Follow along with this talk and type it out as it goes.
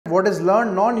what is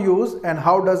learned non-use and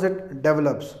how does it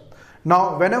develops.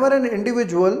 Now, whenever an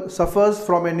individual suffers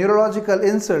from a neurological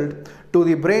insult to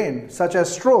the brain, such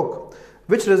as stroke,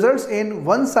 which results in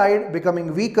one side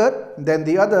becoming weaker than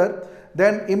the other,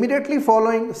 then immediately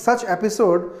following such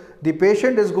episode, the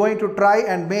patient is going to try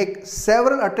and make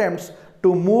several attempts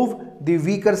to move the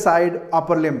weaker side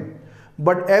upper limb.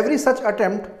 But every such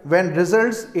attempt, when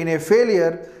results in a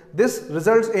failure, this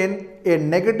results in a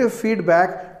negative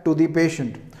feedback to the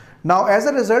patient. Now, as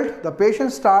a result, the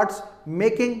patient starts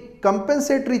making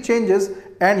compensatory changes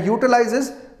and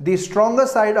utilizes the stronger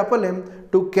side upper limb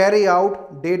to carry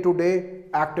out day-to-day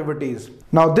activities.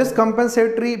 Now, this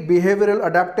compensatory behavioral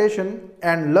adaptation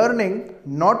and learning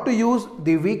not to use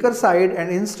the weaker side and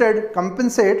instead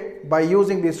compensate by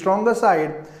using the stronger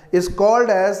side is called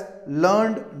as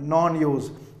learned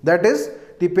non-use. That is,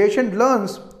 the patient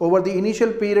learns over the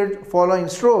initial period following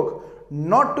stroke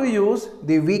not to use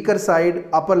the weaker side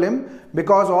upper limb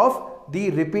because of the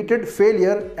repeated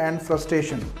failure and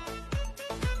frustration.